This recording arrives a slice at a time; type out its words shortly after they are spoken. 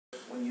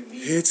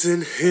It's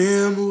in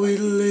Him we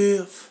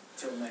live.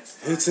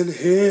 It's in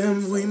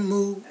Him we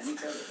move.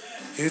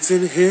 It's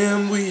in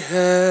Him we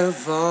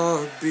have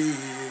our being.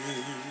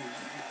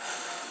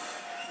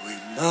 We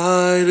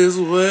might as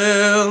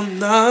well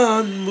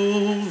not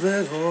move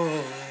at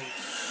all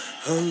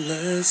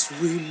unless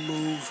we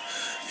move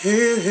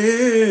in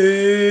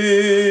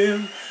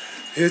Him.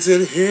 It's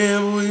in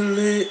Him we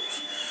live.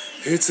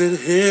 It's in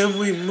Him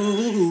we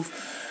move.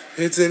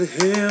 It's in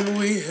Him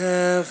we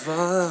have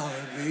our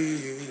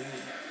being.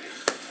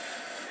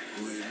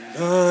 We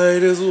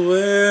might as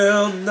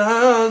well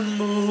not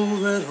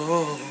move at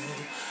all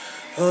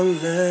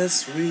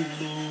unless we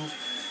move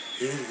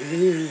in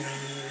Him.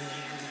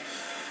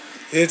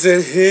 It's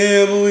in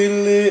Him we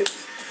live.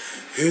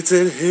 It's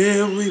in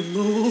Him we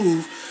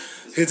move.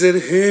 It's in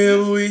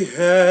Him we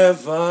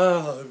have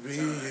our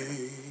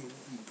being.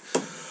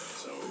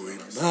 We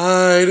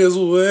might as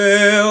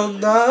well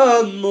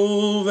not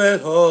move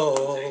at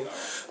all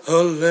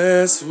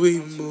unless we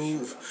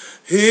move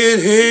in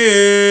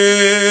Him.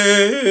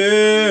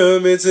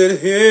 It's in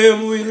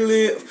Him we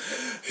live.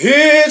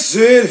 It's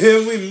in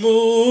Him we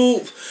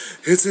move.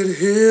 It's in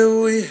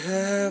Him we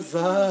have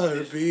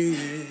our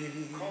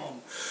being.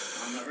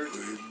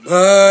 We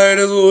might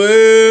as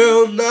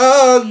well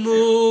not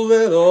move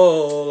at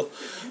all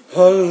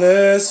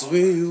unless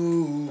we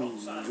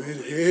move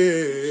in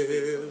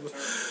Him.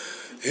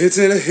 It's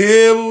in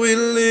Him we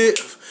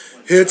live.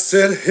 It's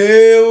in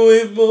Him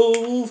we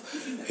move.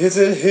 It's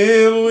in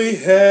Him we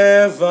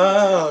have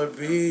our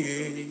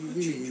being.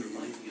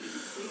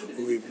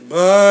 We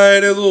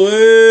might as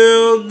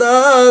well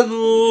not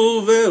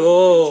move at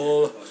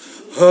all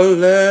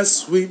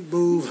unless we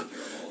move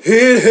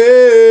in Him.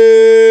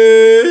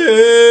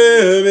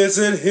 It's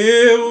in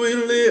Him we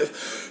live.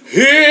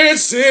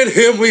 It's in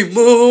Him we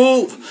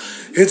move.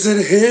 It's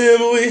in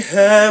Him we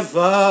have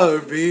our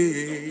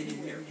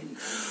being.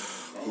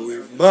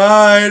 We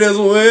might as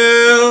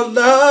well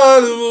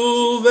not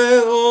move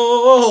at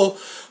all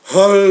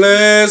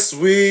unless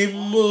we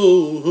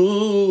move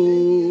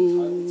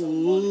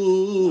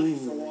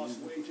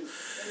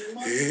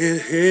in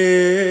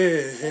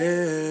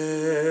Him.